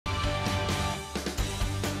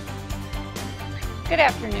Good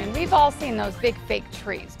afternoon. We've all seen those big fake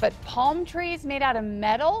trees, but palm trees made out of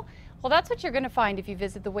metal? Well, that's what you're going to find if you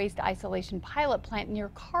visit the waste isolation pilot plant near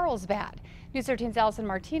Carlsbad. News 13's Allison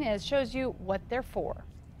Martinez shows you what they're for.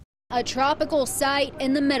 A tropical site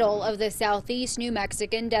in the middle of the southeast New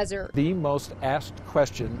Mexican desert. The most asked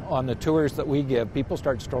question on the tours that we give, people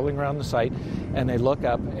start strolling around the site and they look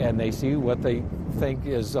up and they see what they think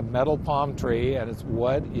is a metal palm tree, and it's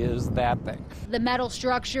what is that thing? The metal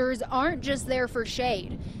structures aren't just there for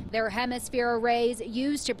shade. They're hemisphere arrays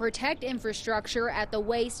used to protect infrastructure at the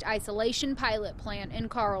waste isolation pilot plant in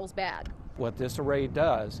Carlsbad. What this array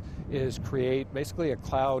does is create basically a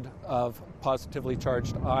cloud of positively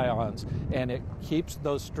charged ions, and it keeps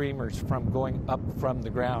those streamers from going up from the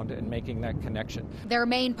ground and making that connection. Their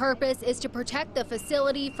main purpose is to protect the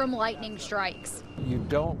facility from lightning strikes. You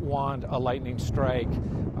don't want a lightning strike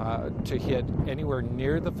to hit anywhere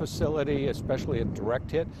near the facility, especially a direct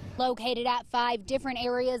hit. Located at 5 different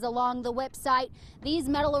areas along the WIPP site, these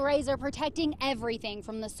metal arrays are protecting everything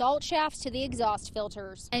from the salt shafts to the exhaust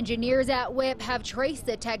filters. Engineers at WIPP have traced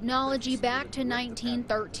the technology back to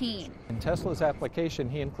 1913. In Tesla's application,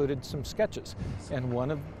 he included some sketches, and one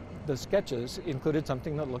of the sketches included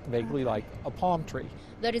something that looked vaguely like a palm tree.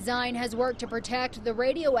 The design has worked to protect the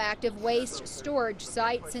radioactive waste storage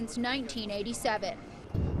site since 1987.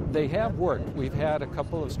 They have worked. We've had a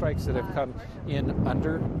couple of strikes that have come in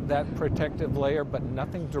under that protective layer, but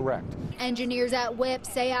nothing direct. Engineers at WIPP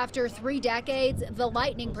say after 3 decades, the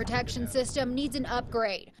lightning protection system needs an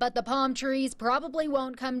upgrade. But the palm trees probably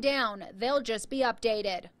won't come down. They'll just be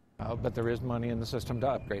updated. But there is money in the system to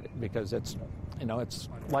upgrade it, because it's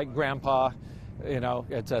like grandpa,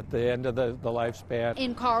 it's at the end of the lifespan.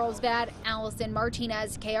 In Carlsbad, Allison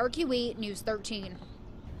Martinez, KRQE News 13.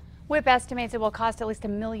 WIPP estimates it will cost at least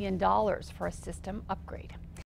 $1 million for a system upgrade.